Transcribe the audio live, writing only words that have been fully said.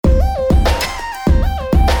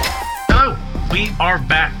We are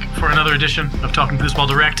back for another edition of Talking Football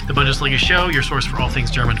Direct, the Bundesliga show, your source for all things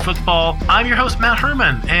German football. I'm your host, Matt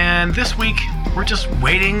Herman, and this week we're just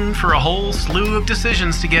waiting for a whole slew of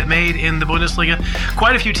decisions to get made in the Bundesliga.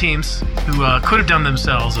 Quite a few teams who could have done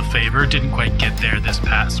themselves a favor didn't quite get there this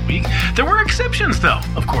past week. There were exceptions, though,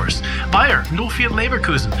 of course. Bayer 04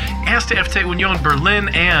 Leverkusen, 1. FC Union Berlin,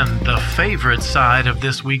 and the favorite side of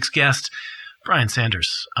this week's guest, Brian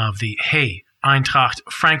Sanders of the Hey Eintracht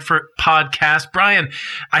Frankfurt podcast. Brian,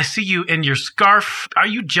 I see you in your scarf. Are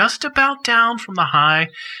you just about down from the high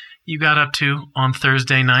you got up to on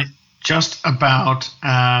Thursday night? Just about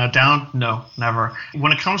down? No, never.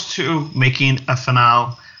 When it comes to making a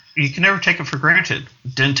finale, you can never take it for granted.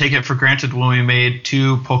 Didn't take it for granted when we made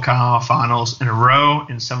 2 Pokal finals in a row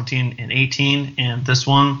in 17 and 18, and this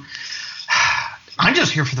one, I'm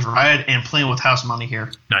just here for the ride and playing with house money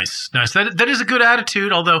here. Nice. That is a good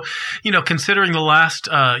attitude, although, considering the last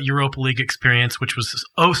Europa League experience, which was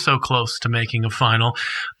so close to making a final,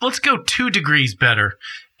 let's go 2 degrees better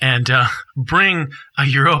and bring a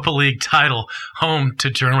Europa League title home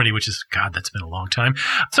to Germany, which is, God, that's been a long time.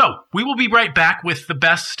 So we will be right back with the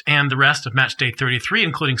best and the rest of Match Day 33,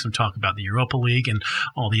 including some talk about the Europa League and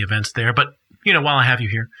all the events there. But, while I have you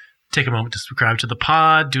here, take a moment to subscribe to the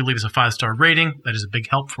pod. Do leave us a 5-star rating. That is a big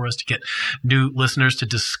help for us to get new listeners to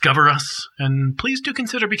discover us. And please do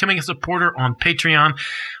consider becoming a supporter on Patreon.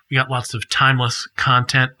 We got lots of timeless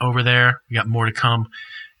content over there. We got more to come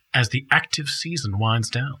as the active season winds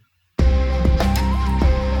down.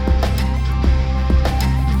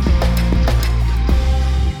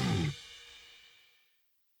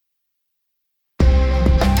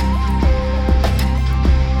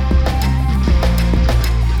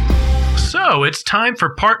 So it's time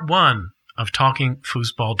for part 1 of Talking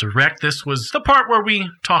Football Direct. This was the part where we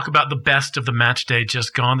talk about the best of the match day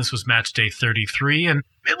just gone. This was match day 33. And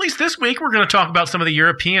at least this week, we're going to talk about some of the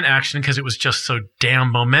European action because it was just so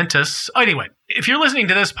damn momentous. Anyway, if you're listening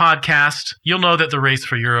to this podcast, you'll know that the race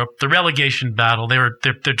for Europe, the relegation battle, they're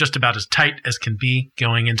just about as tight as can be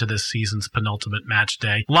going into this season's penultimate match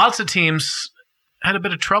day. Lots of teams had a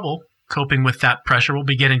bit of trouble coping with that pressure. We'll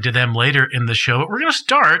be getting to them later in the show, but we're going to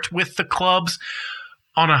start with the clubs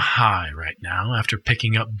on a high right now after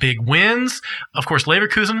picking up big wins. Of course,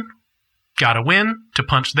 Leverkusen got a win to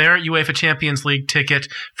punch their UEFA Champions League ticket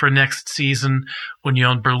for next season.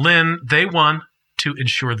 Union Berlin, they won to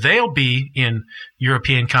ensure they'll be in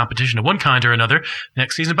European competition of one kind or another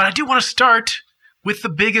next season. But I do want to start with the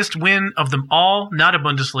biggest win of them all, not a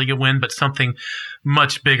Bundesliga win, but something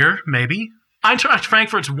much bigger, maybe. Eintracht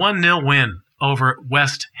Frankfurt's 1-0 win over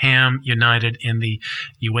West Ham United in the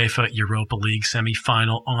UEFA Europa League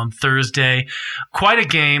semi-final on Thursday. Quite a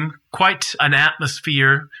game, quite an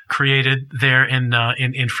atmosphere created there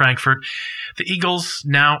in Frankfurt. The Eagles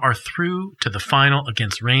now are through to the final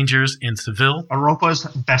against Rangers in Seville. Europa's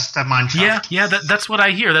beste Mannschaft. Yeah, that's what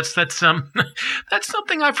I hear. That's that's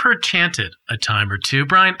something I've heard chanted a time or two.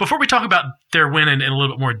 Brian, before we talk about their win in a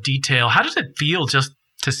little bit more detail, how does it feel just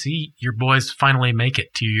to see your boys finally make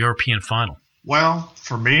it to your European final? Well,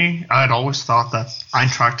 for me, I'd always thought that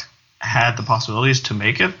Eintracht had the possibilities to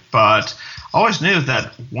make it, but I always knew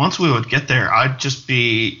that once we would get there, I'd just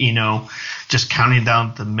be, just counting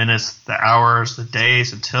down the minutes, the hours, the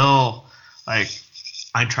days until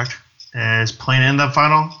Eintracht is playing in the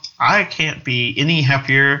final. I can't be any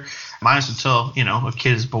happier, minus until, a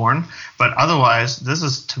kid is born. But otherwise, this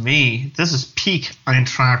is peak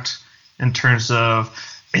Eintracht in terms of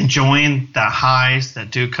enjoying the highs that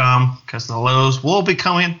do come, because the lows will be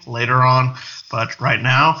coming later on. But right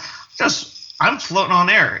now, I'm floating on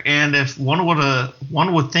air. And if one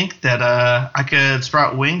would think that I could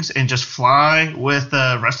sprout wings and just fly with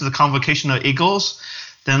the rest of the convocation of Eagles,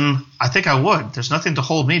 then I think I would. There's nothing to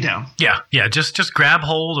hold me down. Yeah. Just grab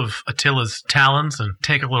hold of Attila's talons and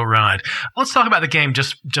take a little ride. Let's talk about the game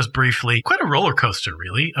just briefly. Quite a roller coaster,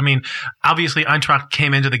 really. I mean, obviously Eintracht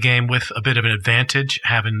came into the game with a bit of an advantage,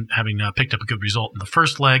 having picked up a good result in the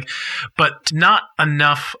first leg, but not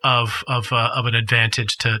enough of an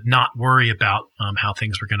advantage to not worry about how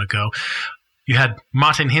things were going to go. You had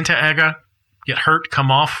Martin Hinteregger get hurt,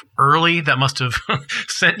 come off early. That must have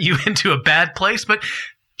sent you into a bad place. But,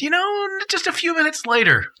 just a few minutes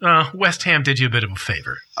later, West Ham did you a bit of a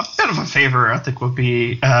favor. A bit of a favor, I think, would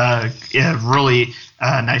be a really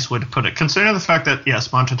nice way to put it. Considering the fact that,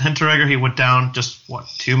 yes, Martin Hinteregger, he went down just,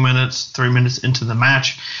 3 minutes into the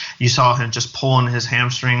match. You saw him just pulling his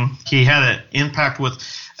hamstring. He had an impact with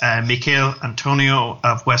Mikel Antonio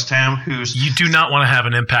of West Ham, who's... You do not want to have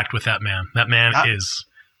an impact with that man. That man is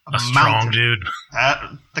a strong dude.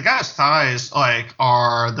 The guy's thighs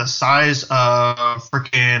are the size of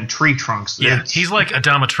freaking tree trunks. Yeah, he's like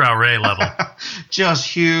Adama Traore level. Just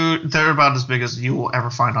huge. They're about as big as you will ever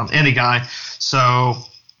find on any guy. So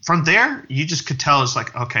from there, you just could tell it's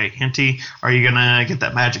like, okay, Hinty, are you gonna get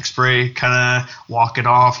that magic spray, kind of walk it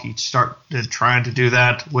off? He started trying to do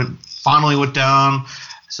that. Finally went down.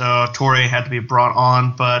 So Torre had to be brought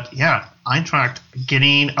on. But yeah, Eintracht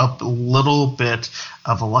getting a little bit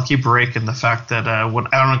of a lucky break in the fact that when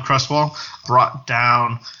Aaron Cresswell brought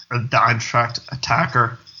down the Eintracht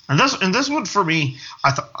attacker, and this one for me,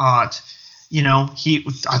 I thought, I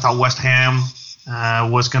thought West Ham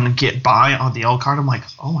was going to get by on the yellow card. I'm like,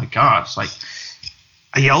 oh my god, it's like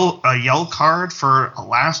a yellow card for a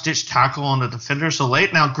last-ditch tackle on the defender so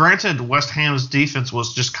late. Now, granted, West Ham's defense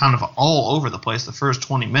was just kind of all over the place the first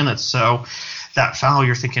 20 minutes, so that foul,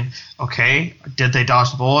 you're thinking, okay, did they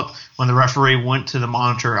dodge the bullet? When the referee went to the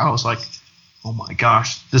monitor, I was like, oh my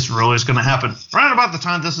gosh, this really is going to happen. Right about the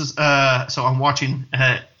time this is, so I'm watching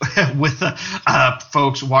with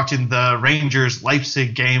folks watching the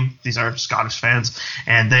Rangers-Leipzig game. These are Scottish fans,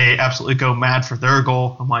 and they absolutely go mad for their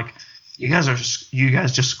goal. I'm like, you guys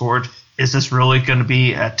just scored. Is this really going to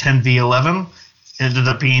be a 10v11? It ended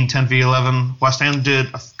up being 10v11. West Ham did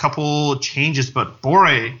a couple changes, but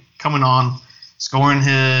Boré coming on, scoring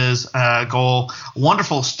his goal.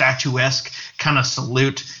 Wonderful statuesque kind of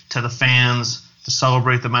salute to the fans to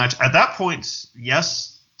celebrate the match. At that point,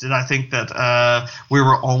 yes, did I think that we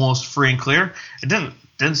were almost free and clear? It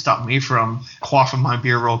didn't stop me from quaffing my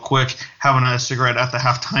beer real quick, having a cigarette at the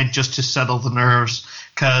halftime just to settle the nerves.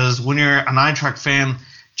 Because when you're an Eintracht fan,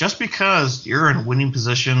 just because you're in a winning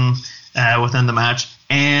position within the match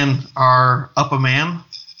and are up a man,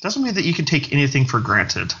 doesn't mean that you can take anything for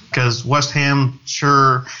granted. Because West Ham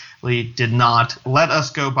surely did not let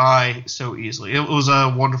us go by so easily. It was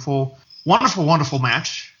a wonderful, wonderful, wonderful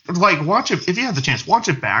match. Like, watch it if you have the chance. Watch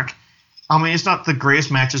it back. I mean, it's not the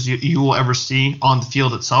greatest matches you will ever see on the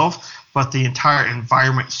field itself, but the entire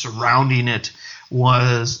environment surrounding it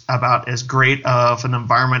was about as great of an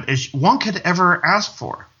environment as one could ever ask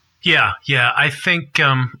for. Yeah, I think,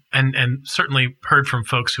 and certainly heard from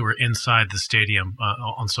folks who were inside the stadium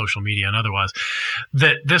on social media and otherwise,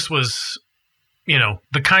 that this was,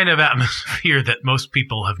 the kind of atmosphere that most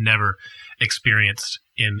people have never experienced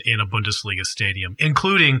in a Bundesliga stadium,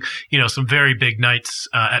 including, some very big nights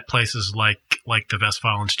at places like the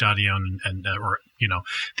Westfalenstadion and or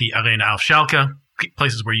the Arena auf Schalke,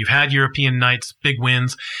 places where you've had European nights, big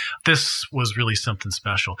wins. This was really something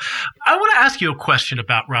special. I want to ask you a question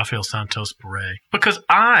about Rafael Santos Borré, because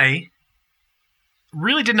I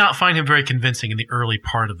really did not find him very convincing in the early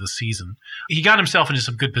part of the season. He got himself into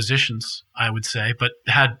some good positions, I would say, but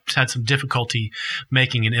had some difficulty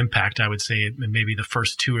making an impact, I would say, in maybe the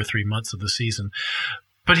first 2 or 3 months of the season.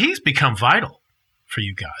 But he's become vital for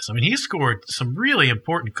you guys. I mean, he's scored some really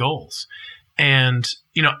important goals. And,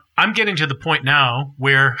 I'm getting to the point now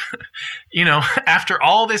where, after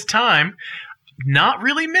all this time, not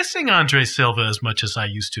really missing Andre Silva as much as I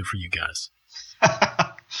used to for you guys.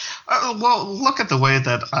 Well, look at the way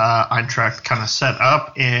that Eintracht kind of set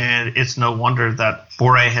up, and it's no wonder that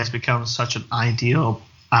Borré has become such an ideal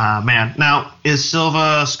man. Now, is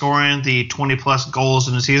Silva scoring the 20-plus goals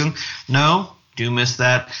in a season? No, do miss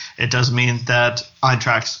that. It does mean that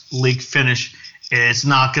Eintracht's league finish, it's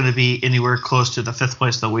not going to be anywhere close to the 5th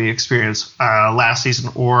place that we experienced last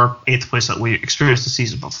season or 8th place that we experienced the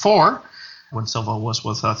season before when Silva was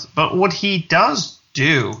with us. But what he does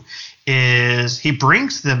do is he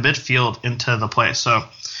brings the midfield into the play. So,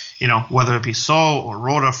 whether it be Sol or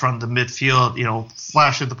Rhoda from the midfield,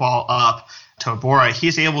 flashing the ball up to Borré,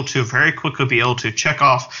 he's able to very quickly be able to check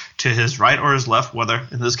off to his right or his left, whether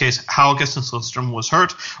in this case Hauge, since Lindstrom was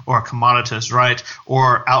hurt, or Kamada to his right,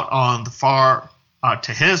 or out on the far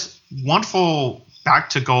to his wonderful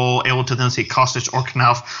back to goal, able to then see Kostic or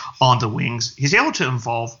Knauf on the wings. He's able to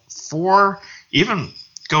involve 4, even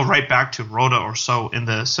go right back to Rhoda or so in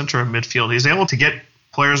the center of midfield. He's able to get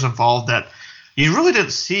players involved that you really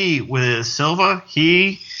didn't see with Silva.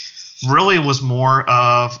 He really was more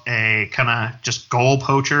of a kind of just goal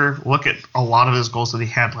poacher. Look at a lot of his goals that he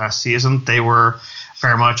had last season. They were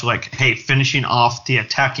very much like, hey, finishing off the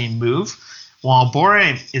attacking move. While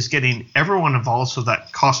Borré is getting everyone involved, so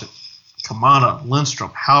that Kostic, Kamada,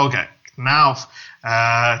 Lindstrom, Hauge, Knauf,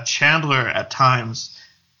 Chandler at times,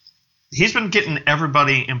 he's been getting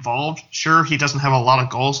everybody involved. Sure, he doesn't have a lot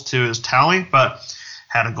of goals to his tally, but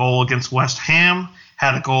had a goal against West Ham,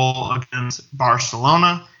 had a goal against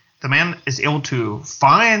Barcelona, the man is able to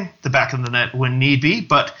find the back of the net when need be,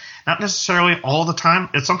 but not necessarily all the time.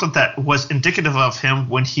 It's something that was indicative of him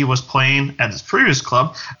when he was playing at his previous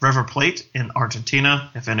club, River Plate in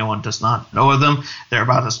Argentina. If anyone does not know of them, they're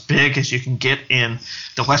about as big as you can get in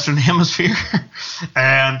the Western Hemisphere.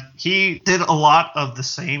 And he did a lot of the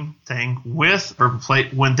same thing with River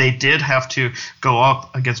Plate when they did have to go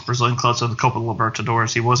up against Brazilian clubs in the Copa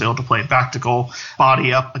Libertadores. He was able to play back to goal,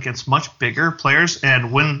 body up against much bigger players.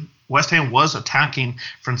 And when West Ham was attacking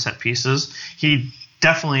from set pieces, he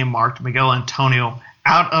definitely marked Miguel Antonio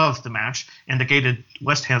out of the match, indicated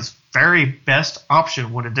West Ham's very best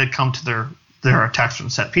option when it did come to their attacks from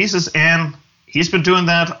set pieces, and he's been doing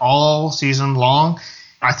that all season long.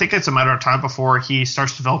 I think it's a matter of time before he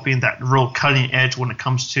starts developing that real cutting edge when it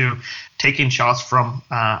comes to taking shots from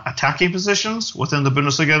attacking positions within the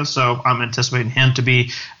Bundesliga. So I'm anticipating him to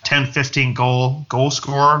be 10-15 goal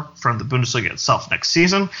scorer from the Bundesliga itself next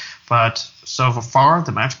season. But so far,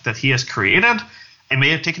 the magic that he has created, it may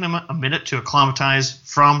have taken him a minute to acclimatize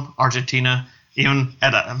from Argentina, even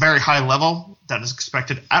at a very high level that is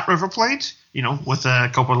expected at River Plate, with the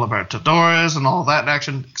Copa Libertadores and all that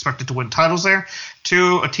action, expected to win titles there,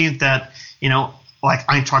 to a team that, like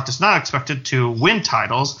Eintracht is not expected to win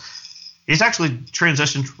titles. He's actually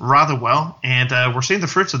transitioned rather well, and we're seeing the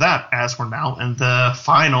fruits of that as we're now in the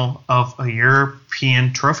final of a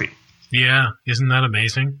European trophy. Yeah, isn't that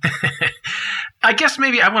amazing? I guess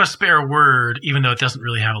maybe I want to spare a word, even though it doesn't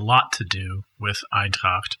really have a lot to do with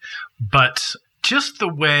Eintracht, but just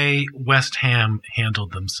the way West Ham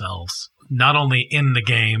handled themselves, not only in the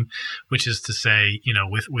game, which is to say,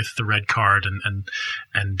 with the red card and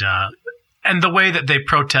the way that they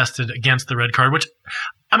protested against the red card, which,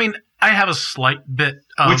 I mean, I have a slight bit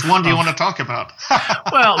of... Which one do you want to talk about?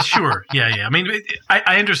 Well, sure. Yeah. I mean,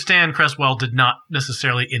 I understand Cresswell did not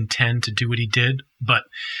necessarily intend to do what he did, but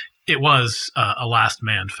it was a last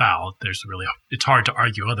man foul. It's hard to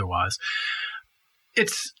argue otherwise.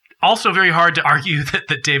 It's also very hard to argue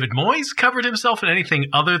that David Moyes covered himself in anything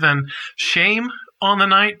other than shame on the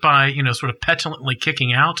night by, sort of petulantly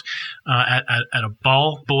kicking out at a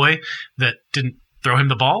ball boy that didn't throw him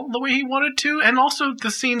the ball the way he wanted to. And also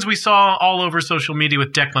the scenes we saw all over social media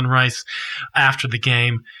with Declan Rice after the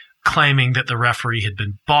game claiming that the referee had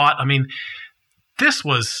been bought. I mean, this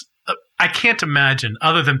was... I can't imagine,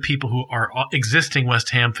 other than people who are existing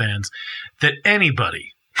West Ham fans, that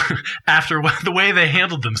anybody, after the way they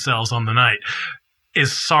handled themselves on the night,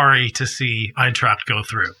 is sorry to see Eintracht go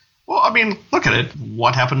through. Well, I mean, look at it.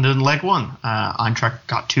 What happened in leg one? Eintracht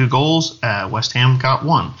got 2 goals. West Ham got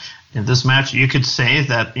 1. In this match, you could say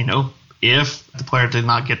that, if the player did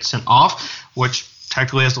not get sent off, which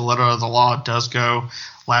technically as the letter of the law does go,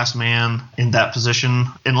 last man in that position,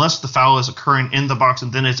 unless the foul is occurring in the box,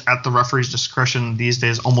 and then it's at the referee's discretion these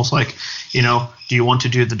days, almost like, do you want to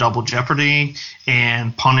do the double jeopardy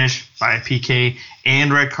and punish by a PK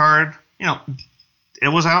and red card? It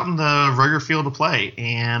was out in the regular field of play,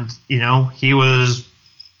 and, he was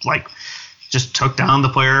like, just took down the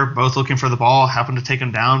player, both looking for the ball, happened to take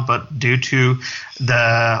him down, but due to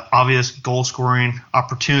the obvious goal-scoring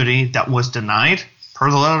opportunity that was denied, per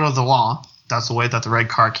the letter of the law, that's the way that the red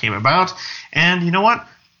card came about. And you know what?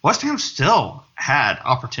 West Ham still had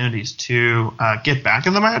opportunities to get back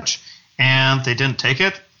in the match, and they didn't take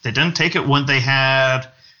it. They didn't take it when they had,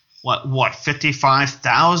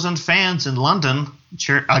 55,000 fans in London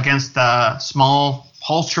cheer against the small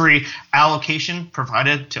paltry allocation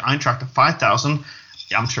provided to Eintracht of 5,000.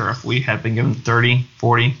 I'm sure if we had been given 30,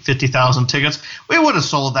 40, 50,000 tickets, we would have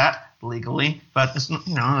sold that legally. But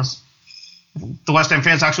the West Ham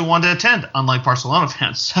fans actually wanted to attend, unlike Barcelona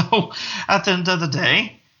fans. So at the end of the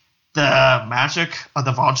day, the magic of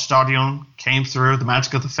the Waldstadion came through. The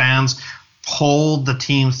magic of the fans pulled the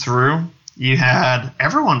team through. You had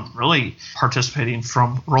everyone really participating,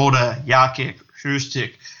 from Rode, Jakic,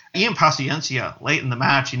 Hrustic, Ian Paciencia late in the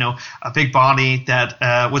match, a big body that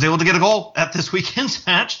was able to get a goal at this weekend's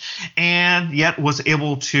match, and yet was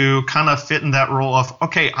able to kind of fit in that role of,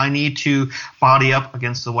 okay, I need to body up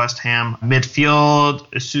against the West Ham midfield,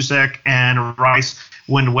 Susek and Rice.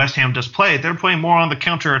 When West Ham does play, they're playing more on the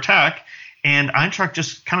counter attack, and Eintracht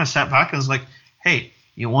just kind of sat back and was like, hey,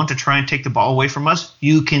 you want to try and take the ball away from us?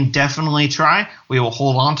 You can definitely try. We will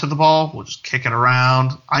hold on to the ball. We'll just kick it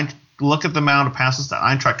around. Look at the amount of passes that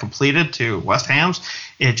Eintracht completed to West Ham's.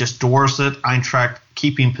 It just dwarfs it. Eintracht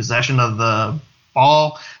keeping possession of the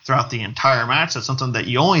ball throughout the entire match. That's something that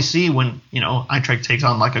you only see when, Eintracht takes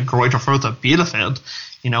on like a Greuther Fürth Bielefeld,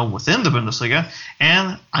 within the Bundesliga.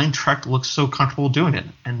 And Eintracht looks so comfortable doing it.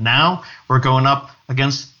 And now we're going up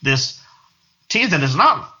against this team that is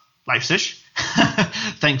not Leipzig,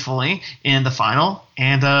 thankfully, in the final.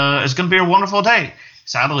 And it's going to be a wonderful day.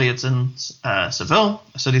 Sadly, it's in Seville,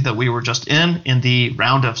 a city that we were just in the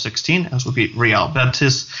round of 16, as we beat Real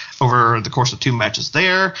Betis over the course of 2 matches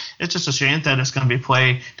there. It's just a shame that it's going to be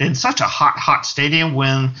played in such a hot stadium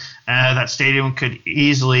when that stadium could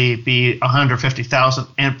easily be 150,000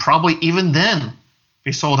 and probably even then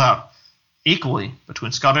be sold out equally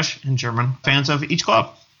between Scottish and German fans of each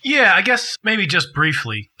club. Yeah, I guess maybe just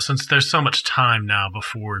briefly, since there's so much time now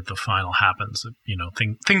before the final happens,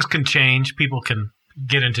 things can change. People can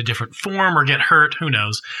get into different form or get hurt. Who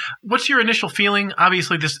knows? What's your initial feeling?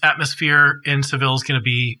 Obviously, this atmosphere in Seville is going to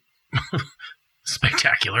be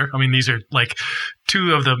spectacular. I mean, these are like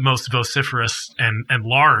 2 of the most vociferous and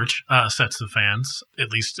large sets of fans, at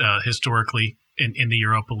least historically, in the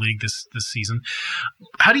Europa League this season.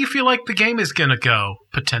 How do you feel like the game is going to go,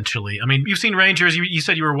 potentially? I mean, you've seen Rangers. You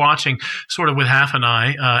said you were watching sort of with half an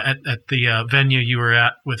eye at the venue you were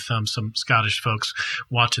at with some Scottish folks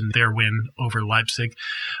watching their win over Leipzig.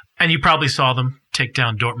 And you probably saw them take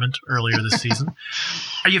down Dortmund earlier this season.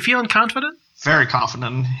 Are you feeling confident? Very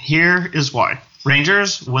confident. Here is why.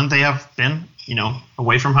 Rangers, when they have been,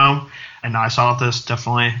 away from home, and I saw this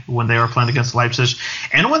definitely when they were playing against Leipzig,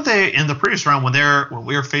 and when they in the previous round when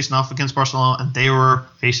we were facing off against Barcelona and they were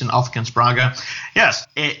facing off against Braga. Yes,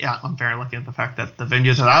 I'm very lucky in the fact that the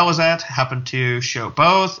venue that I was at happened to show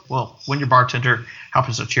both. Well, when your bartender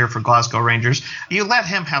happens to cheer for Glasgow Rangers, you let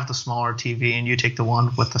him have the smaller TV and you take the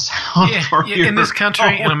one with the sound. In this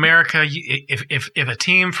country, in America, if a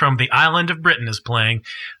team from the island of Britain is playing,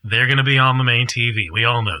 they're going to be on the main TV. We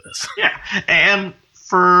all know this. Yeah, and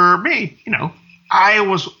for me, I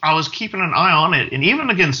was keeping an eye on it, and even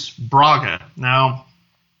against Braga. Now,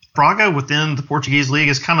 Braga within the Portuguese league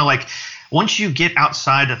is kind of like once you get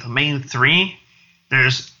outside of the main 3,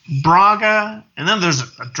 there's Braga, and then there's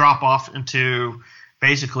a drop off into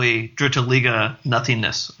basically Dritte Liga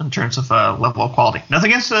nothingness in terms of level of quality.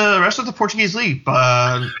 Nothing against the rest of the Portuguese league,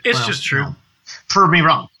 but it's just true. Prove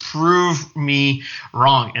me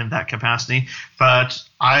wrong in that capacity. But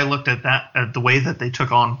I looked at the way that they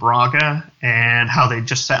took on Braga and how they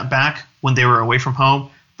just sat back when they were away from home,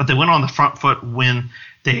 but they went on the front foot when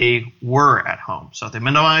they were at home. So they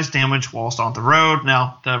minimized damage whilst on the road.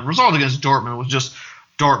 Now, the result against Dortmund was just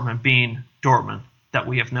Dortmund being Dortmund that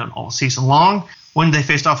we have known all season long. When they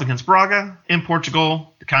faced off against Braga in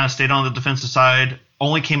Portugal, they kind of stayed on the defensive side,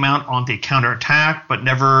 only came out on the counterattack, but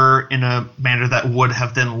never in a manner that would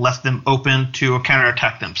have then left them open to a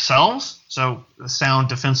counterattack themselves. So sound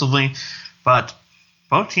defensively. But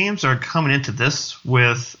both teams are coming into this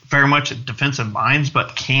with very much defensive minds,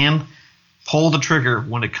 but can pull the trigger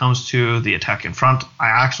when it comes to the attack in front. I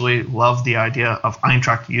actually love the idea of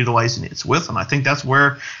Eintracht utilizing its width, and I think that's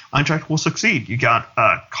where Eintracht will succeed. You got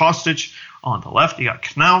Kostic on the left, you got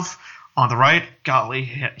Knauf on the right. Golly,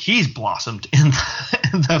 he's blossomed in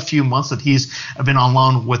the few months that he's been on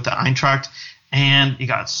loan with the Eintracht. And you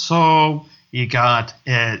got you got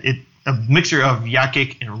a mixture of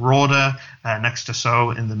Jakic and Rode next to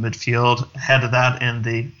in the midfield. Ahead of that,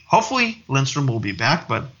 hopefully Lindstrom will be back,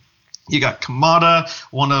 but you got Kamada,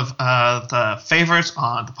 one of the favorites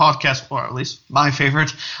on the podcast, or at least my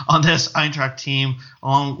favorite on this Eintracht team,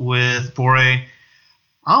 along with Boré.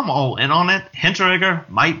 I'm all in on it. Hinteregger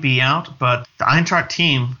might be out, but the Eintracht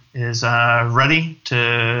team is ready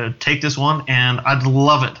to take this one, and I'd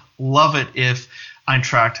love it if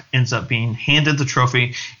Eintracht ends up being handed the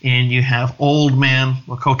trophy, and you have old man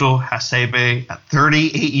Makoto Hasebe at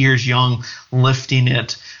 38 years young lifting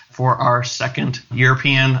it for our second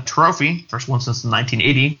European trophy, first one since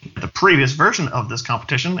 1980, the previous version of this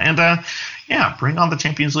competition, and bring on the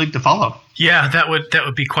Champions League to follow. Yeah, that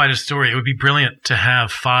would be quite a story. It would be brilliant to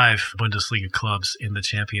have 5 Bundesliga clubs in the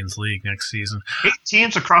Champions League next season. 8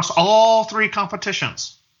 teams across all 3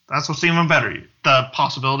 competitions. That's what's even better. The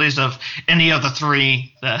possibilities of any of the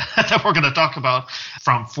 3 that we're going to talk about,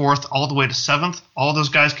 from 4th all the way to 7th, all those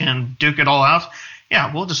guys can duke it all out.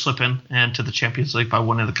 Yeah, we'll just slip into the Champions League by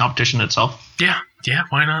winning the competition itself. Yeah,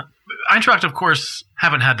 why not? Eintracht, of course,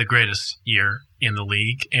 haven't had the greatest year in the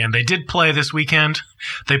league, and they did play this weekend.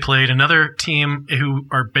 They played another team who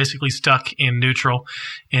are basically stuck in neutral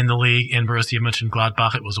in the league in Borussia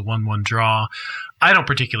Mönchengladbach. It was a 1-1 draw. I don't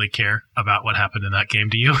particularly care about what happened in that game.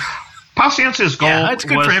 Do you? Paciencia's goal was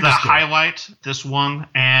the highlight this one,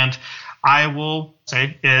 and I will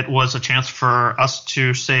It was a chance for us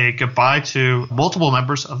to say goodbye to multiple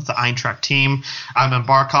members of the Eintracht team. Iman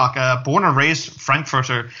Barkok, born and raised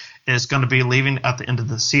Frankfurter, is going to be leaving at the end of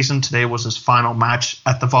the season. Today was his final match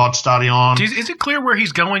at the Waldstadion. Is it clear where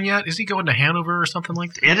he's going yet? Is he going to Hanover or something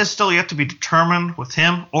like that? It is still yet to be determined with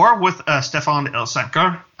him or with Stefan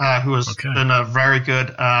Ilsanker, who has been a very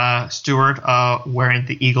good steward wearing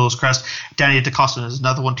the Eagles crest. Danny DeCosta is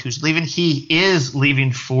another one who's leaving. He is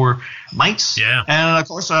leaving for Mainz. Yeah. And, of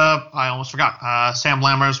course, I almost forgot, Sam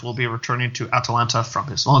Lammers will be returning to Atalanta from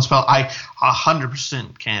his loan spell. I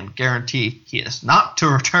 100% can guarantee he is not to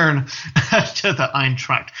return to the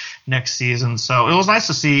Eintracht next season. So it was nice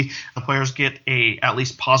to see the players get a at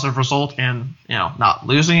least positive result in, not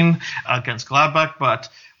losing against Gladbach. But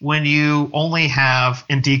when you only have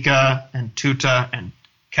Indika and Tuta and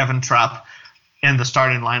Kevin Trapp in the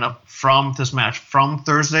starting lineup from this match from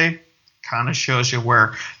Thursday, kind of shows you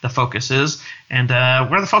where the focus is and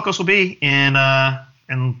where the focus will be in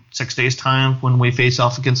 6 days' time when we face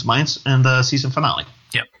off against Mainz in the season finale.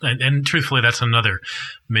 Yep, and truthfully, that's another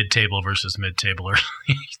mid-table versus mid-tabler.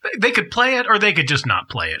 They could play it, or they could just not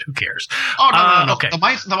play it. Who cares? Oh, no. Okay.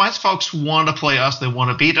 The Mainz folks want to play us. They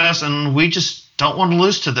want to beat us, and we just don't want to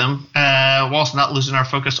lose to them, whilst not losing our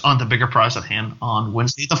focus on the bigger prize at hand on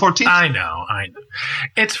Wednesday the 14th. I know.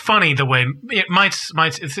 It's funny the way Mainz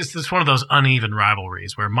it's one of those uneven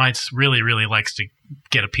rivalries where Mainz really, really likes to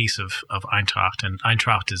get a piece of Eintracht, and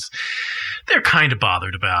Eintracht they're kind of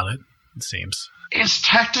bothered about it, it seems. It's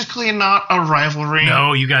technically not a rivalry.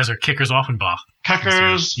 No, you guys are Kickers Offenbach.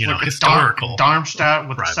 Kickers, historical Darmstadt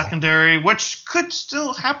with rival. the secondary, which could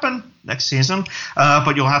still happen next season.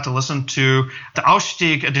 But you'll have to listen to the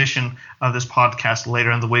Ausstieg edition of this podcast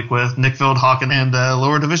later in the week with Nick Wildhagen and the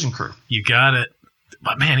lower division crew. You got it.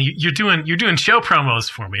 But man, you're doing show promos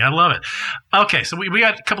for me. I love it. Okay, so we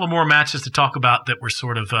got a couple of more matches to talk about that were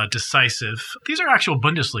sort of decisive. These are actual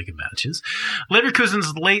Bundesliga matches.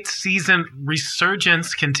 Leverkusen's late season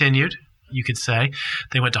resurgence continued, you could say.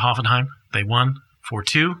 They went to Hoffenheim. They won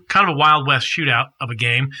 4-2. Kind of a Wild West shootout of a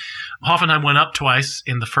game. Hoffenheim went up twice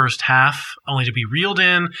in the first half, only to be reeled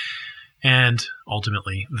in and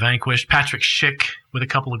ultimately vanquished. Patrick Schick with a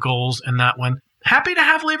couple of goals in that one. Happy to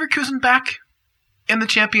have Leverkusen back in the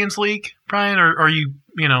Champions League, Brian, or are you,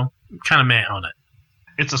 kind of meh on it?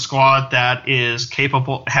 It's a squad that is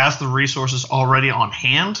capable, has the resources already on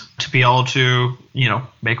hand to be able to,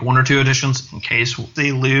 make one or two additions in case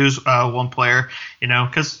they lose one player,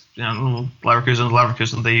 because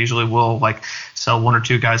Leverkusen, they usually will sell one or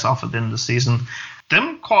two guys off at the end of the season.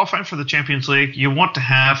 Them qualifying for the Champions League, you want to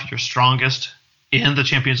have your strongest in the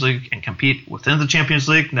Champions League and compete within the Champions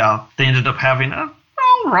League. Now, they ended up having a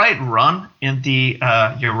right run in the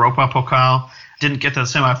Europa Pokal. Didn't get to the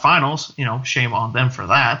semifinals. Shame on them for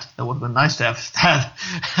that. That would have been nice to have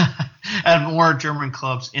had more German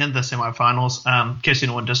clubs in the semifinals. In case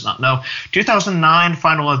anyone does not know, 2009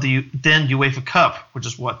 final of the then UEFA Cup, which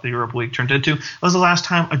is what the Europa League turned into, was the last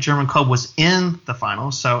time a German club was in the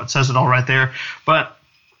finals. So it says it all right there. But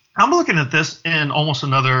I'm looking at this in almost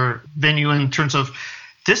another venue in terms of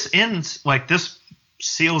this ends, this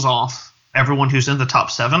seals off everyone who's in the top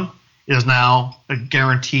 7 is now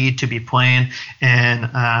guaranteed to be playing in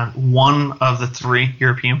one of the 3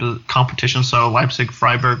 European competitions, so Leipzig,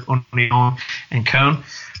 Freiburg, Union, and Köln.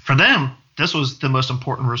 For them, this was the most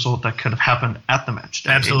important result that could have happened at the match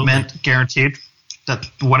day. Absolutely. It meant guaranteed that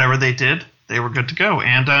whatever they did, they were good to go.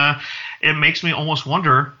 And it makes me almost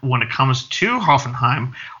wonder when it comes to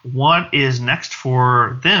Hoffenheim, what is next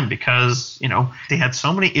for them? Because, they had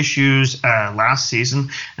so many issues last season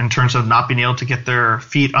in terms of not being able to get their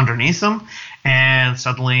feet underneath them. And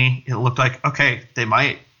suddenly it looked like, okay, they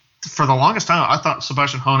might. For the longest time, I thought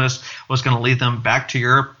Sebastian Hoeneß was going to lead them back to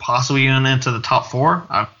Europe, possibly even into the top 4.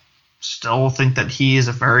 I still think that he is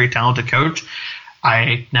a very talented coach.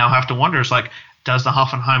 I now have to wonder, does the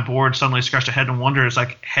Hoffenheim board suddenly scratch their head and wonder,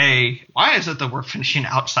 hey, why is it that we're finishing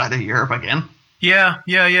outside of Europe again? Yeah.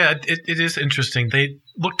 It is interesting. They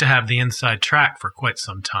look to have the inside track for quite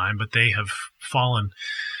some time, but they have fallen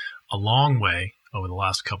a long way over the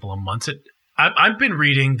last couple of months. I've been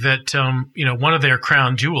reading that, one of their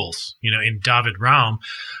crown jewels, in David Raum,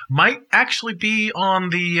 might actually be on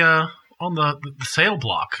the sale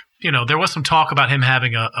block. There was some talk about him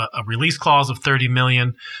having a release clause of 30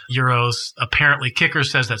 million euros. Apparently, Kicker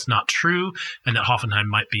says that's not true and that Hoffenheim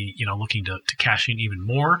might be, looking to cash in even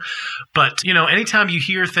more. But, anytime you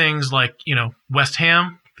hear things like, West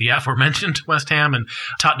Ham, the aforementioned West Ham and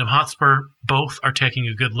Tottenham Hotspur both are taking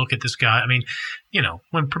a good look at this guy. I mean,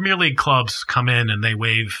 when Premier League clubs come in and they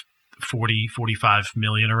wave 40, 45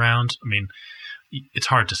 million around, I mean, it's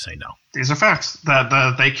hard to say no. These are facts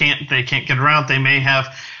that they can't get around. They may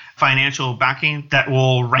have financial backing that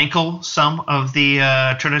will rankle some of the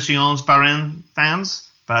Traditionsverein fans.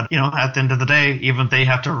 But, at the end of the day, even they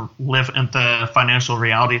have to live in the financial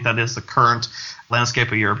reality that is the current landscape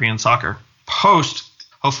of European soccer.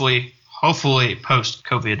 Hopefully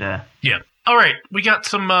post-COVID. Yeah. All right. We got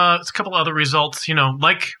a couple other results,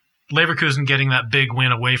 like Leverkusen getting that big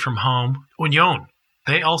win away from home. Union,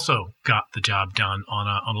 they also got the job done on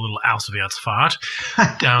a little Auswärtsfahrt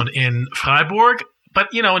down in Freiburg. But,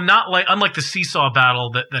 unlike the seesaw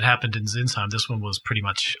battle that happened in Zinsheim, this one was pretty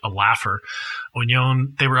much a laugher.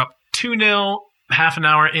 Union, they were up 2-0 half an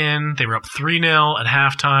hour in. They were up 3-0 at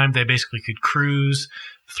halftime. They basically could cruise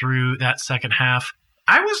through that second half.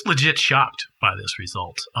 I was legit shocked by this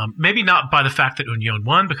result. Maybe not by the fact that Union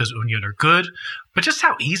won, because Union are good, but just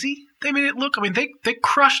how easy they made it look. I mean, they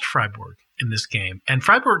crushed Freiburg in this game. And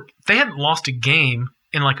Freiburg, they hadn't lost a game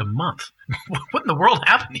in like a month. What in the world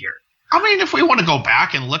happened here? I mean, if we want to go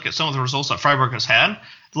back and look at some of the results that Freiburg has had,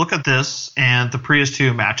 look at this and the previous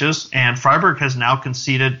two matches, and Freiburg has now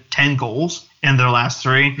conceded 10 goals in their last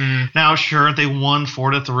 3. Now, sure, they won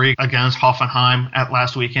 4-3 against Hoffenheim at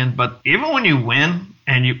last weekend, but even when you win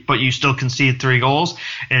but you still concede 3 goals,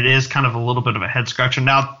 it is kind of a little bit of a head scratcher.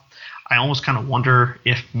 Now, I almost kind of wonder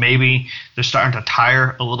if maybe they're starting to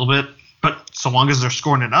tire a little bit, but so long as they're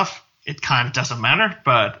scoring enough, it kind of doesn't matter.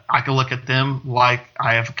 But I can look at them like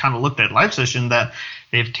I have kind of looked at Leipzig, in that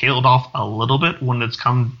they've tailed off a little bit when it's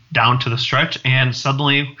come down to the stretch, and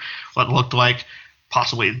suddenly what looked like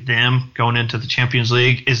possibly them going into the Champions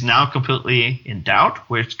League is now completely in doubt,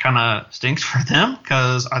 which kind of stinks for them,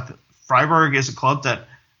 because Freiburg is a club that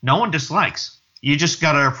no one dislikes. You just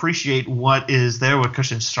got to appreciate what is there with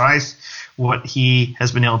Christian Streich, what he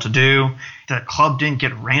has been able to do. The club didn't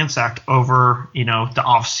get ransacked over, the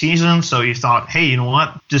off season. So you thought, hey, you know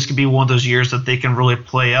what? This could be one of those years that they can really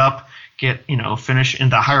play up, get, finish in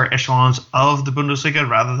the higher echelons of the Bundesliga,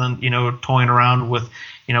 rather than, toying around with,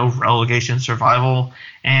 relegation, survival.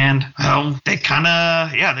 And they kind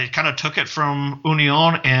of took it from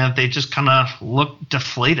Union, and they just kind of looked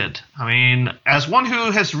deflated. I mean, as one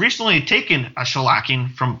who has recently taken a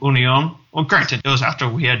shellacking from Union, well, granted, it was after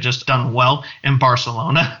we had just done well in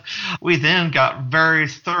Barcelona, we then got very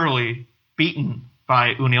thoroughly beaten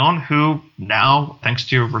by Union, who now, thanks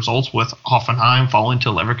to results with Hoffenheim falling to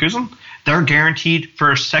Leverkusen, they're guaranteed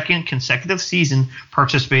for a second consecutive season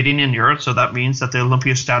participating in Europe. So that means that the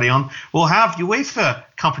Olympiastadion will have UEFA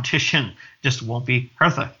competition, just won't be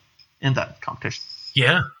Hertha in that competition.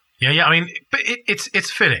 Yeah. I mean, but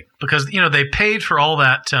it's fitting, because they paid for all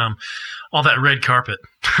that red carpet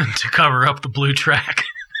to cover up the blue track.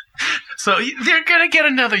 So they're going to get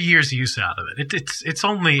another year's use out of it. It's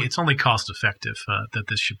only cost effective that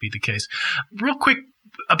this should be the case. Real quick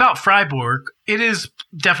about Freiburg, it is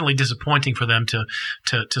definitely disappointing for them to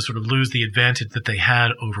sort of lose the advantage that they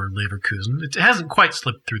had over Leverkusen. It hasn't quite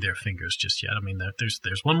slipped through their fingers just yet. I mean,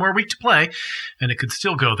 there's one more week to play, and it could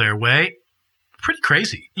still go their way. Pretty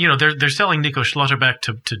crazy. They're selling Nico Schlotterbeck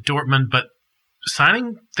to Dortmund, but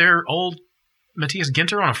signing their old Matthias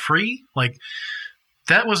Ginter on a free,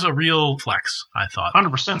 that was a real flex, I thought.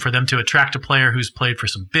 100%. For them to attract a player who's played for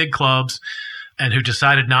some big clubs and who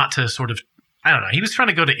decided not to sort of, I don't know, he was trying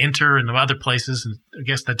to go to Inter and other places, and I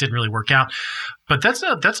guess that didn't really work out. But that's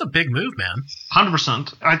a big move, man.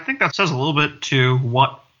 100%. I think that says a little bit to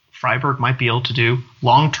what Freiburg might be able to do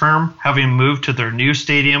long term, having moved to their new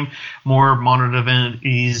stadium, more modern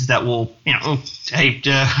amenities that will,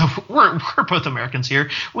 we're both Americans here.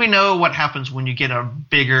 We know what happens when you get a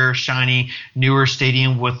bigger, shiny, newer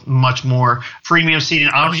stadium with much more premium seating.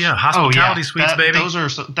 Hospitality suites, baby. Those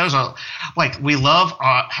are like, we love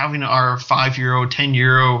having our €5,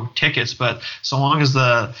 €10 tickets, but so long as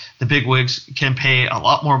the big wigs can pay a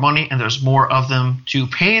lot more money and there's more of them to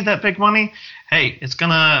pay that big money, hey, it's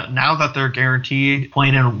gonna, now that they're guaranteed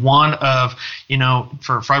playing in one of,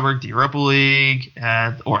 for Freiburg, the Europa League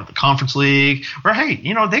or the Conference League, or hey,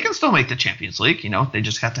 they can still make the Champions League. They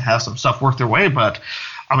just have to have some stuff work their way. But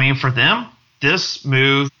I mean, for them, this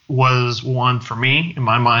move was one, for me, in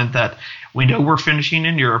my mind, that we know we're finishing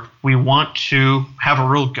in Europe. We want to have a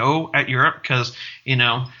real go at Europe because,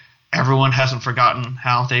 everyone hasn't forgotten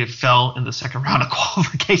how they fell in the second round of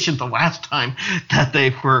qualification the last time that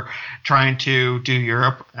they were trying to do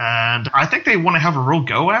Europe. And I think they want to have a real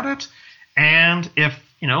go at it. And if,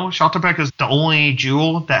 Schlotterbeck is the only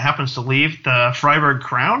jewel that happens to leave the Freiburg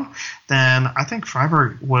crown, then I think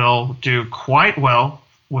Freiburg will do quite well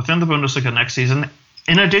within the Bundesliga next season,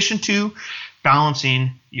 in addition to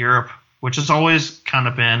balancing Europe, which has always kind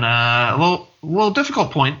of been a little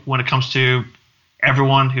difficult point when it comes to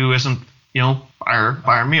everyone who isn't,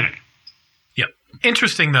 Bayern Munich. Yep.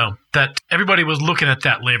 Interesting, though, that everybody was looking at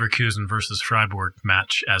that Leverkusen versus Freiburg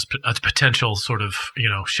match as a potential sort of,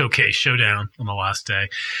 showcase, showdown on the last day.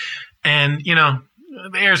 And,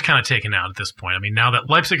 the air's kind of taken out at this point. I mean, now that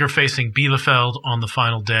Leipzig are facing Bielefeld on the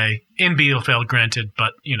final day, in Bielefeld, granted,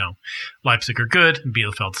 but, Leipzig are good and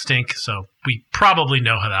Bielefeld stink, so we probably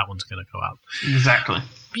know how that one's going to go out. Exactly.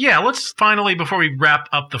 Yeah, let's finally, before we wrap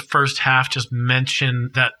up the first half, just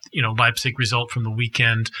mention that, Leipzig result from the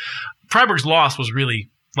weekend. Freiburg's loss was really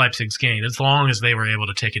Leipzig's gain, as long as they were able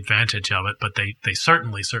to take advantage of it, but they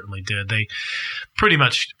certainly did. They pretty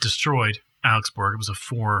much destroyed Augsburg. It was a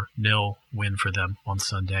 4-0 win for them on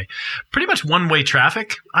Sunday. Pretty much one-way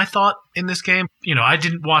traffic, I thought, in this game. I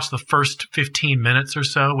didn't watch the first 15 minutes or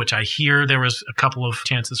so, which I hear there was a couple of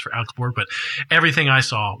chances for Augsburg, but everything I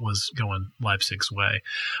saw was going Leipzig's way.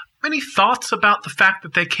 Any thoughts about the fact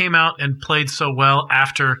that they came out and played so well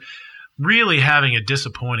after really having a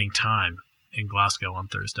disappointing time in Glasgow on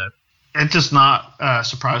Thursday? It does not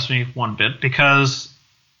surprise me one bit, because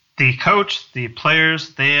the coach, the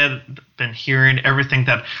players, they had been hearing everything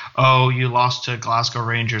that, you lost to Glasgow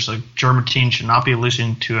Rangers. A German team should not be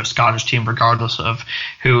losing to a Scottish team regardless of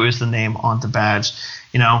who is the name on the badge.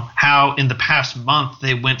 How in the past month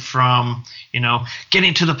they went from,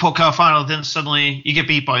 getting to the Pokal final, then suddenly you get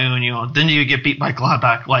beat by Union, then you get beat by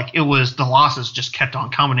Gladbach. Like, it was, the losses just kept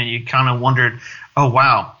on coming, and you kind of wondered, oh,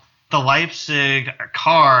 wow. The Leipzig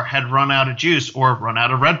car had run out of juice, or run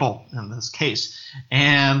out of Red Bull in this case.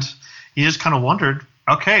 And you just kind of wondered,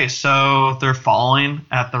 okay, so they're falling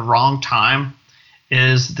at the wrong time.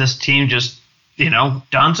 Is this team just,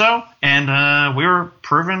 donezo? And we were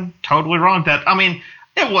proven totally wrong.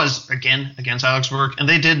 It was, again, against Augsburg, and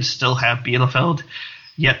they did still have Bielefeld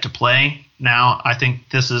yet to play. Now, I think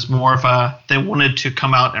this is more of they wanted to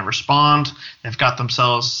come out and respond. They've got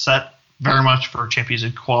themselves set very much for Champions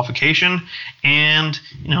League qualification. And,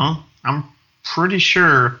 I'm pretty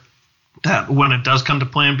sure that when it does come to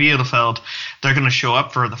playing Bielefeld, they're going to show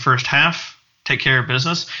up for the first half, take care of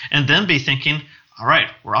business, and then be thinking, all right,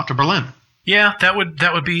 we're off to Berlin. Yeah, that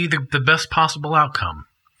would be the best possible outcome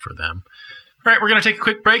for them. All right, we're going to take a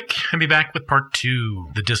quick break and be back with part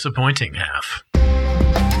 2, the disappointing half.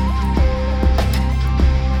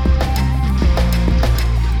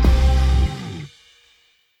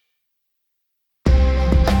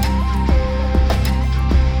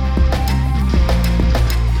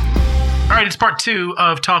 All right, it's part 2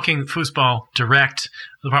 of Talking Fußball Direct,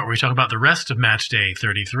 the part where we talk about the rest of Match Day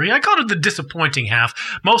 33. I called it the disappointing half,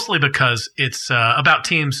 mostly because it's about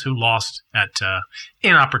teams who lost at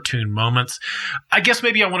inopportune moments. I guess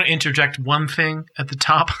maybe I want to interject one thing at the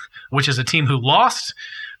top, which is a team who lost,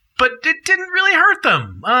 but it didn't really hurt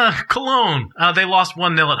them. Cologne, they lost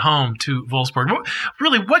 1-0 at home to Wolfsburg.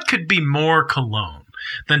 Really, what could be more Cologne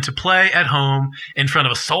than to play at home in front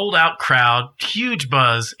of a sold-out crowd, huge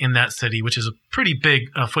buzz in that city, which is a pretty big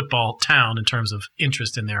football town in terms of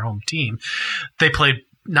interest in their home team. They played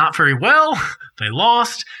not very well, they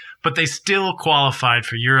lost, but they still qualified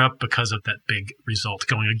for Europe because of that big result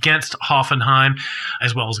going against Hoffenheim,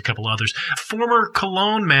 as well as a couple others. Former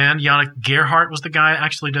Cologne man, Yannick Gerhardt, was the guy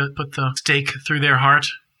actually to put the stake through their heart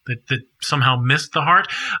that somehow missed the heart.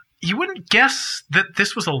 You wouldn't guess that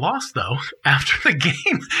this was a loss, though, after the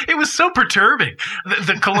game. It was so perturbing.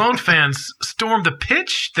 The Cologne fans stormed the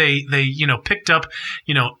pitch. They picked up,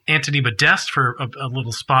 Anthony Modeste for a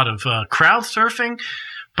little spot of crowd surfing.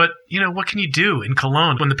 But, what can you do in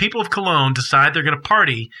Cologne? When the people of Cologne decide they're going to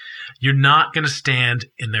party, you're not going to stand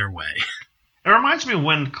in their way. It reminds me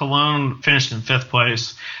when Cologne finished in 5th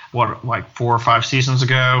place, 4 or 5 seasons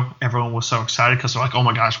ago. Everyone was so excited because they're like, oh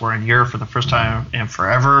my gosh, we're in Europe for the first time in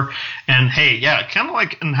forever. And hey, yeah, kind of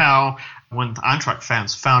like in how when the Eintracht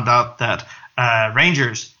fans found out that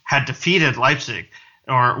Rangers had defeated Leipzig,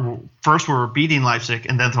 or first we were beating Leipzig,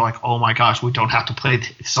 and then they're like, oh my gosh, we don't have to play.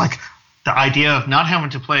 It's like the idea of not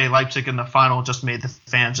having to play Leipzig in the final just made the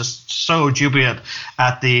fans just so jubilant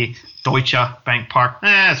at the Deutsche Bank Park.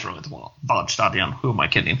 It's really the Waldstadion. Who am I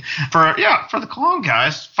kidding? For the Cologne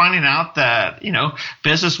guys, finding out that,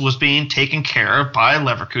 business was being taken care of by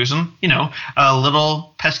Leverkusen, a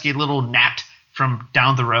little pesky little gnat from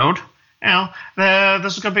down the road.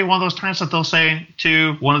 This is going to be one of those times that they'll say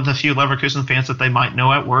to one of the few Leverkusen fans that they might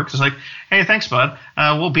know at work, it's like, hey, thanks, bud.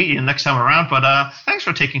 We'll beat you next time around, but thanks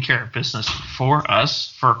for taking care of business for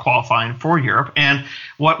us, for qualifying for Europe. And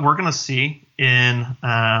what we're going to see in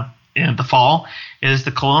the fall is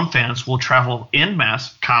the Cologne fans will travel en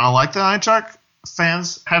masse, kind of like the Eintracht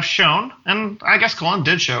fans have shown. And I guess Cologne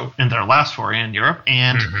did show in their last foray in Europe.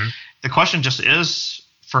 And the question just is,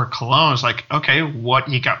 for Cologne is like, okay, what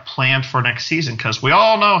you got planned for next season? Because we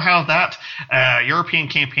all know how that European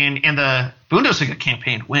campaign and the Bundesliga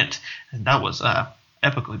campaign went, and that was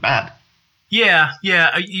epically bad. Yeah,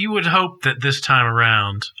 you would hope that this time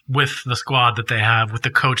around, with the squad that they have, with the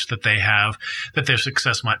coach that they have, that their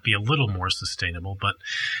success might be a little more sustainable. But,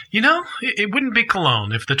 it wouldn't be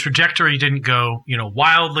Cologne if the trajectory didn't go,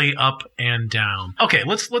 wildly up and down. Okay,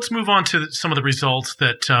 let's move on to some of the results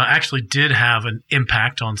that actually did have an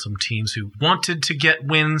impact on some teams who wanted to get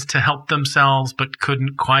wins to help themselves but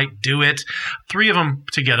couldn't quite do it. 3 of them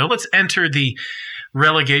together. Let's enter the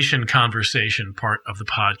relegation conversation part of the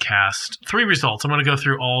podcast. 3 results. I'm going to go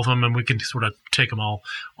through all of them, and we can sort of take them all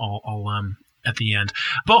at the end.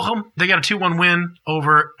 Bochum, they got a 2-1 win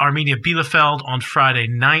over Arminia Bielefeld on Friday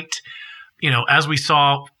night. As we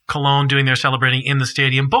saw Cologne doing their celebrating in the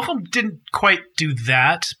stadium, Bochum didn't quite do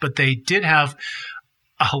that, but they did have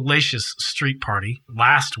a hellacious street party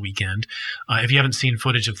last weekend. If you haven't seen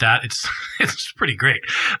footage of that, it's pretty great.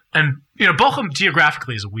 And, Bochum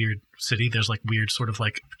geographically is a weird city. There's weird sort of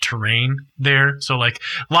terrain there. So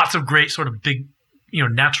lots of great sort of big,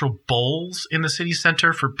 natural bowls in the city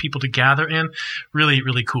center for people to gather in. Really,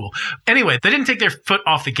 really cool. Anyway, they didn't take their foot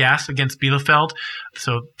off the gas against Bielefeld.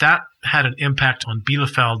 So that had an impact on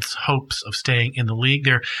Bielefeld's hopes of staying in the league.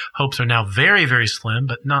 Their hopes are now very, very slim,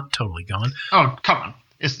 but not totally gone. Oh, come on.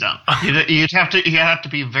 It's done. You have to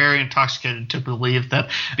be very intoxicated to believe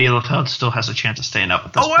that Bielefeld still has a chance of staying up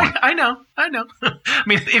at this point. I know. I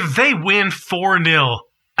mean, if they win 4-0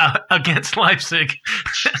 against Leipzig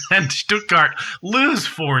and Stuttgart lose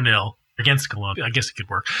 4-0 against Cologne, I guess it could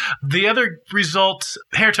work. The other results,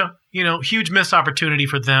 Hertha, huge missed opportunity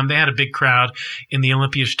for them. They had a big crowd in the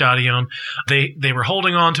Olympiastadion. They were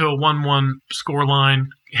holding on to a 1-1 scoreline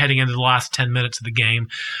heading into the last 10 minutes of the game,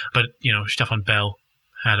 but Stefan Bell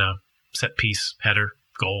had a set-piece header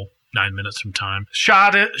goal 9 minutes from time.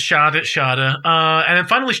 Schade. And then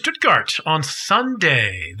finally, Stuttgart on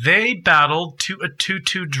Sunday. They battled to a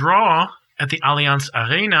 2-2 draw at the Allianz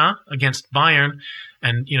Arena against Bayern.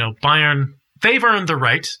 And, Bayern, they've earned the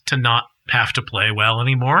right to not have to play well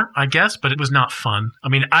anymore, I guess, but it was not fun. I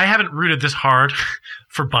mean, I haven't rooted this hard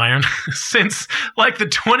for Bayern since, the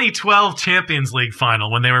 2012 Champions League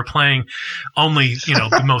final when they were playing only,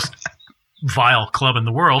 the most vile club in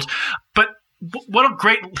the world. But what a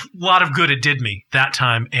great lot of good it did me that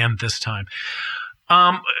time and this time.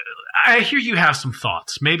 I hear you have some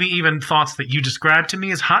thoughts, maybe even thoughts that you described to me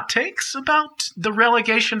as hot takes about the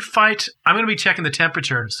relegation fight. I'm going to be checking the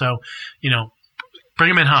temperature, so, bring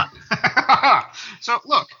them in hot. So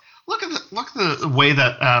look at the way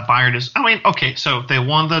that Bayern is. I mean, okay, so they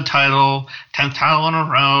won the title, 10th title in a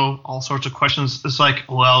row, all sorts of questions. It's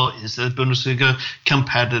well, is the Bundesliga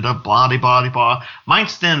competitive, blah.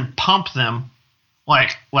 Mainz then pumped them,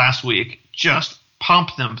 last week, just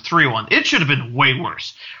pumped them 3-1. It should have been way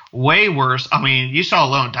worse. Way worse. I mean, you saw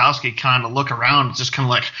Lewandowski kind of look around and just kind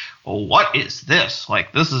of well, what is this?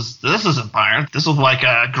 This isn't Bayern. This is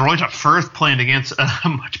Greuther Fürth playing against a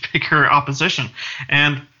much bigger opposition.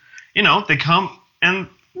 And they come and,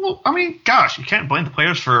 well, I mean, gosh, you can't blame the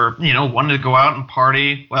players for, wanting to go out and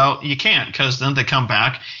party. Well, you can't, because then they come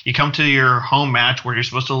back. You come to your home match where you're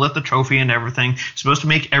supposed to lift the trophy and everything. You're supposed to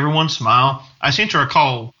make everyone smile. I seem to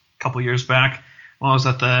recall a couple years back, when I was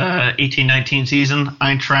at the 18-19 season,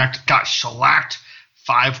 Eintracht got shellacked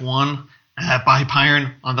 5-1 by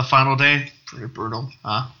Bayern on the final day. Pretty brutal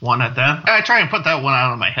one at that. I try and put that one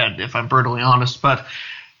out of my head, if I'm brutally honest, but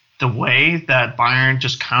the way that Bayern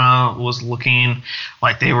just kind of was looking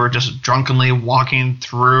like they were just drunkenly walking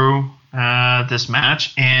through this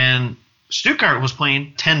match, and Stuttgart was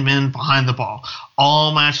playing 10 men behind the ball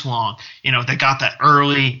all match long. They got that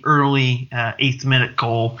early 8th minute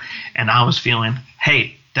goal, and I was feeling,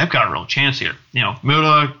 hey, they've got a real chance here.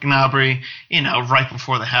 Müller, Gnabry, right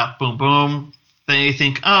before the half, boom, boom. They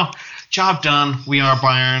think, oh, job done. We are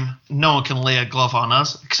Bayern. No one can lay a glove on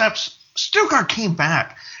us, except Stuttgart came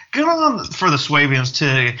back. Good on for the Swabians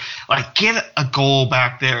to get a goal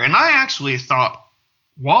back there. And I actually thought,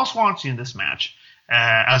 whilst watching this match,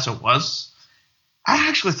 as it was, I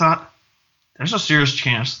actually thought there's a serious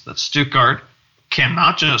chance that Stuttgart can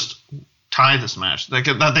not just tie this match,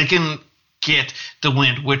 that they can get the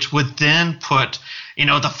win, which would then put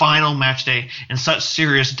the final match day in such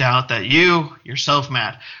serious doubt that you yourself,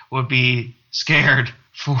 Matt, would be scared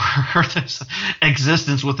for this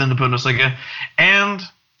existence within the Bundesliga. And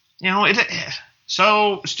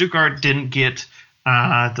so Stuttgart didn't get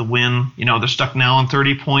the win. They're stuck now on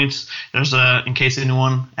 30 points. There's in case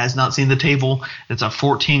anyone has not seen the table, it's a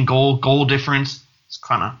 14 goal difference. It's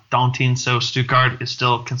kind of daunting. So Stuttgart is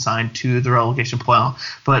still consigned to the relegation playoff.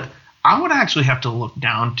 But I would actually have to look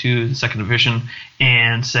down to the second division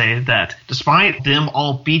and say that despite them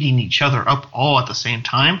all beating each other up all at the same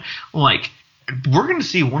time, like, we're going to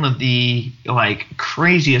see one of the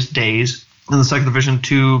craziest days in the second division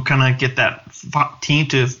to kind of get that team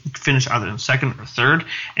to finish either in second or third,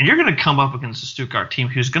 and you're going to come up against the Stuttgart team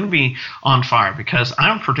who's going to be on fire, because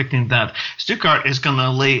I'm predicting that Stuttgart is going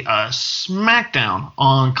to lay a smackdown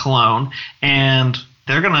on Cologne, and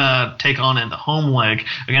they're going to take on in the home leg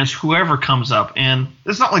against whoever comes up. And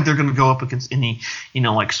it's not like they're going to go up against any,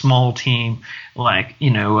 small team like,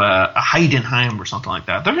 a Heidenheim or something like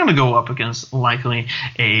that. They're going to go up against likely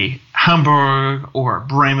a Hamburg or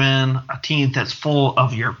Bremen, a team that's full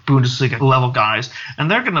of your Bundesliga level guys.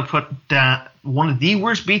 And they're going to put that one of the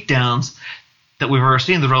worst beatdowns that we've ever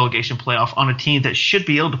seen in the relegation playoff on a team that should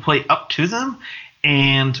be able to play up to them.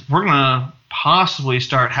 And we're going to possibly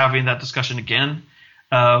start having that discussion again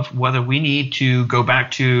of whether we need to go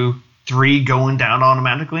back to 3 going down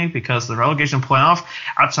automatically, because the relegation playoff,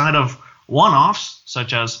 outside of one-offs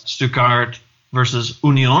such as Stuttgart versus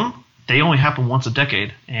Union, they only happen once a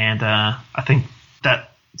decade. And I think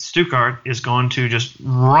that Stuttgart is going to just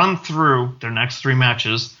run through their next 3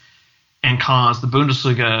 matches and cause the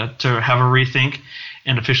Bundesliga to have a rethink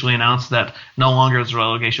and officially announce that no longer is the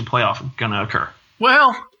relegation playoff going to occur.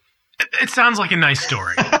 Well, it sounds like a nice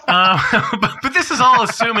story. But this is all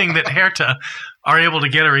assuming that Hertha are able to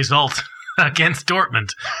get a result against Dortmund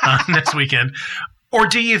next weekend. Or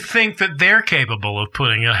do you think that they're capable of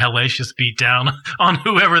putting a hellacious beat down on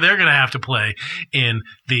whoever they're going to have to play in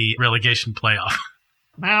the relegation playoff?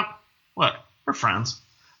 Man, look, we're friends.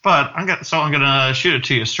 But I'm going to shoot it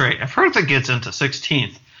to you straight. If Hertha gets into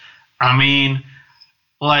 16th, I mean,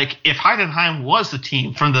 if Heidenheim was the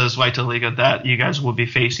team from the Zweite Liga that you guys would be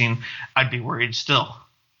facing, I'd be worried still.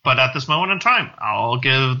 But at this moment in time, I'll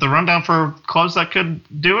give the rundown for clubs that could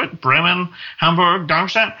do it. Bremen, Hamburg,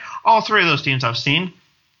 Darmstadt. All 3 of those teams I've seen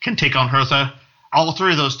can take on Hertha. All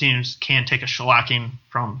 3 of those teams can take a shellacking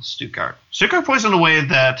from Stuttgart. Stuttgart plays in a way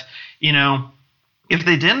that, if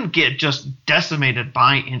they didn't get just decimated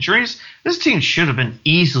by injuries, this team should have been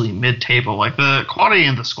easily mid-table. The quality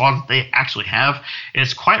in the squad that they actually have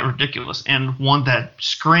is quite ridiculous, and one that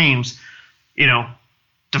screams,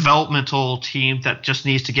 developmental team that just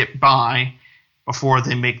needs to get by before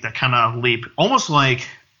they make that kind of leap. Almost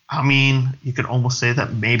you could almost say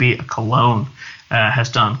that maybe a Cologne has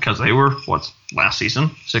done, because they were, last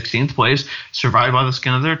season, 16th place, survived by the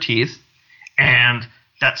skin of their teeth, and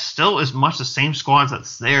that still is much the same squad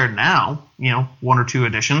that's there now, 1 or 2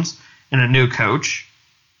 additions and a new coach.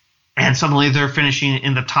 And suddenly they're finishing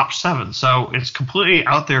in the top 7. So it's completely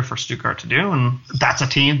out there for Stuttgart to do. And that's a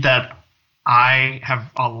team that I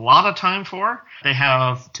have a lot of time for. They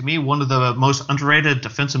have, to me, one of the most underrated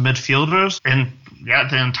defensive midfielders in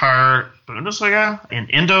the entire Bundesliga, in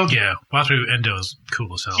Endo. Yeah, Watu Endo is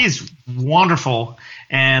cool as hell. He's wonderful.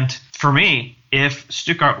 And for me, if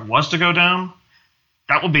Stuttgart was to go down,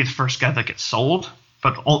 that would be the first guy that gets sold,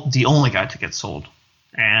 but the only guy to get sold.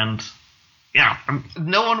 And, yeah,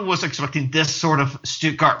 no one was expecting this sort of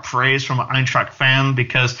Stuttgart praise from an Eintracht fan,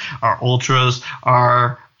 because our ultras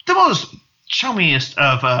are the most chummiest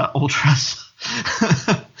of ultras.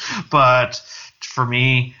 But for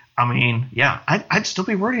me, I'd still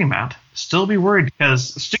be worried, Matt. Still be worried,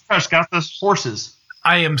 because Stuttgart's got those horses.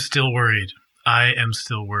 I am still worried.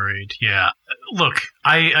 Yeah. Look,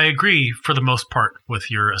 I agree for the most part with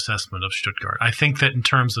your assessment of Stuttgart. I think that in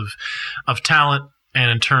terms of talent and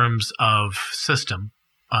in terms of system,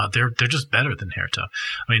 they're just better than Hertha.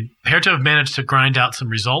 I mean, Hertha have managed to grind out some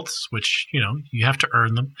results, which, you have to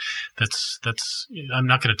earn them. That's I'm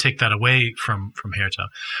not going to take that away from Hertha.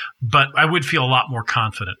 But I would feel a lot more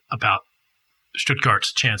confident about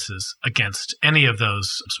Stuttgart's chances against any of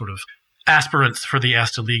those sort of aspirants for the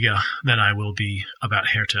Erste Liga than I will be about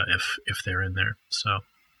Hertha if they're in there. So,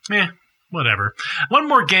 whatever. One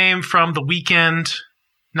more game from the weekend,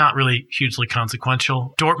 not really hugely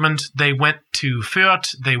consequential. Dortmund, they went to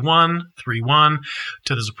Fürth. They won 3-1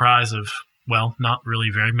 to the surprise of, not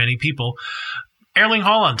really very many people. Erling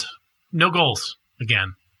Haaland, no goals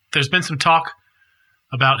again. There's been some talk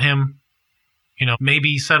about him,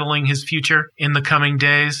 maybe settling his future in the coming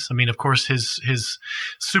days. I mean, of course, his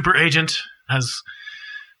super agent has,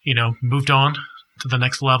 moved on to the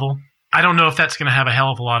next level. I don't know if that's going to have a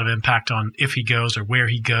hell of a lot of impact on if he goes or where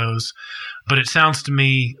he goes, but it sounds to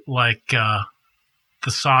me like the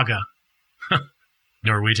saga,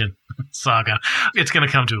 Norwegian saga, it's going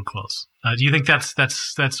to come to a close. Do you think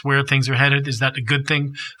that's where things are headed? Is that a good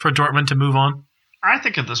thing for Dortmund to move on? I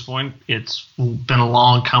think at this point it's been a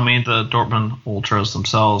long coming. The Dortmund Ultras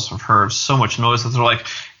themselves have heard so much noise that they're like,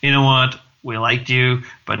 you know what, we liked you,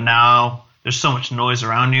 but now there's so much noise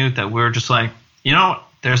around you that we're just like, you know what,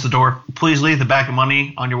 there's the door. Please leave the bag of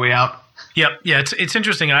money on your way out. Yep. Yeah, it's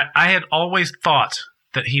interesting. I had always thought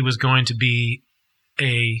that he was going to be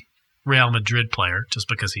a Real Madrid player just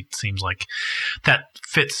because he seems like that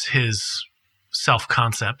fits his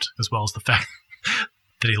self-concept as well as the fact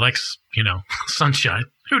that he likes, sunshine.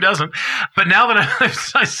 Who doesn't? But now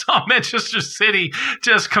that I saw Manchester City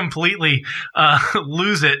just completely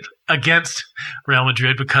lose it against Real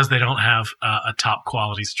Madrid because they don't have a top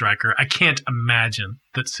quality striker, I can't imagine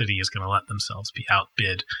that City is going to let themselves be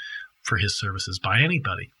outbid for his services by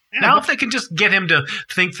anybody. Yeah, now, if they can just get him to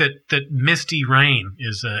think that misty rain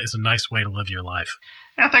is a nice way to live your life.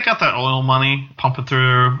 Yeah, they got that oil money pumping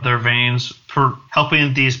through their veins for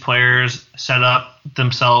helping these players set up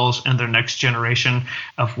themselves and their next generation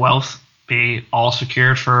of wealth be all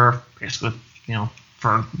secured for basically,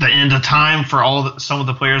 for the end of time for some of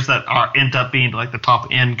the players that end up being like the top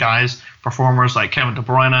end guys, performers like Kevin De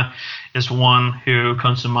Bruyne is one who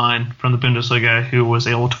comes to mind from the Bundesliga who was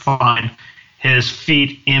able to find his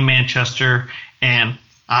feet in Manchester, and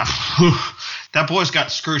that boy's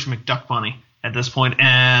got Scrooge McDuck money at this point,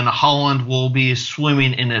 and Holland will be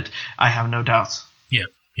swimming in it. I have no doubts. Yeah.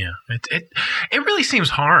 It really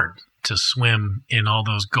seems hard to swim in all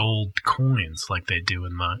those gold coins like they do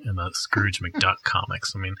in the Scrooge McDuck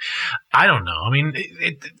comics. I mean, I don't know. I mean,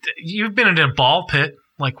 you've been in a ball pit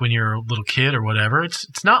like when you're a little kid or whatever.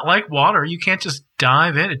 It's not like water. You can't just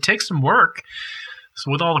dive in. It takes some work. So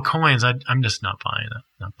with all the coins, I'm just not buying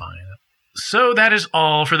it. So that is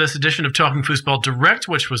all for this edition of Talking Fußball Direct,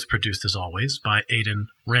 which was produced, as always, by Aidan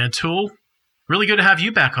Rantoul. Really good to have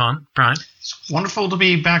you back on, Brian. It's wonderful to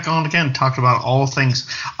be back on again, talk about all things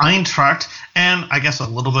Eintracht, and I guess a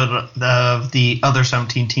little bit of the other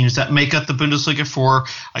 17 teams that make up the Bundesliga for,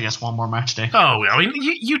 I guess, one more match day. Oh, I mean,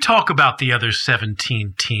 you talk about the other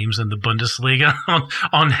 17 teams in the Bundesliga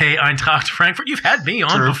on Hey Eintracht Frankfurt. You've had me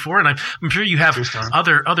on before, and I'm sure you have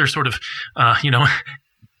other sort of,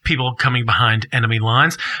 people coming behind enemy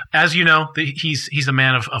lines. As you know, he's a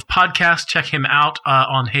man of podcasts. Check him out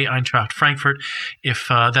on Hey Eintracht Frankfurt if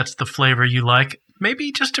that's the flavor you like.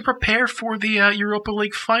 Maybe just to prepare for the Europa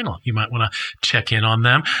League final. You might want to check in on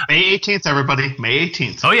them. May 18th, everybody. May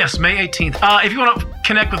 18th. Oh, yes, May 18th. If you want to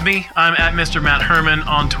connect with me, I'm at Mr. Matt Herman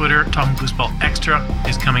on Twitter. Talking Fußball Extra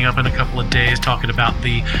is coming up in a couple of days, talking about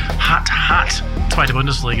the hot Zweite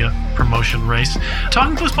Bundesliga promotion race.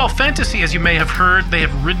 Talking Fußball Fantasy, as you may have heard, they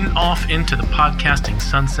have ridden off into the podcasting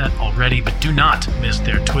sunset already, but do not miss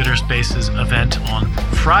their Twitter Spaces event on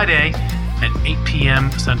Friday at 8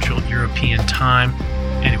 p.m. Central European Time.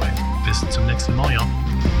 Anyway, visit some Nixon Mall,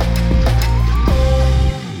 y'all.